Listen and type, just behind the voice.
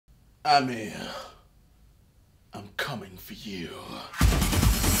Amir, I'm coming for you.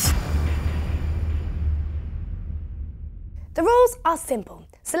 The rules are simple.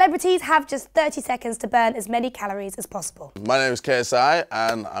 Celebrities have just 30 seconds to burn as many calories as possible. My name is KSI,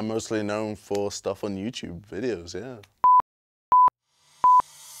 and I'm mostly known for stuff on YouTube videos, yeah.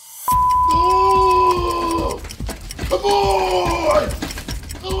 Oh! Come on!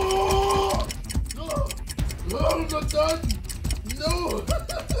 Oh! No! No, I'm not done! No!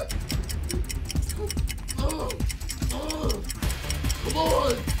 Oh! Oh! Come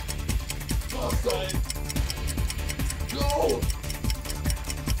on! Faster! No!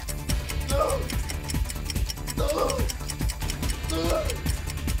 No! No! No!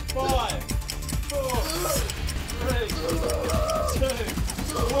 5, 4, 3,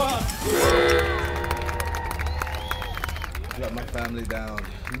 2, 1. Let my family down.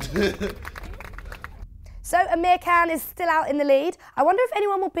 So Amir Khan is still out in the lead. I wonder if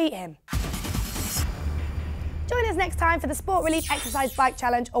anyone will beat him. Join us next time for the Sport Relief Exercise Bike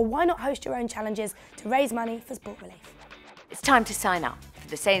Challenge, or why not host your own challenges to raise money for Sport Relief? It's time to sign up for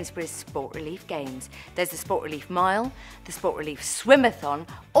the Sainsbury's Sport Relief Games. There's the Sport Relief Mile, the Sport Relief Swimathon,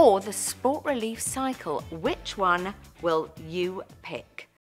 or the Sport Relief Cycle. Which one will you pick?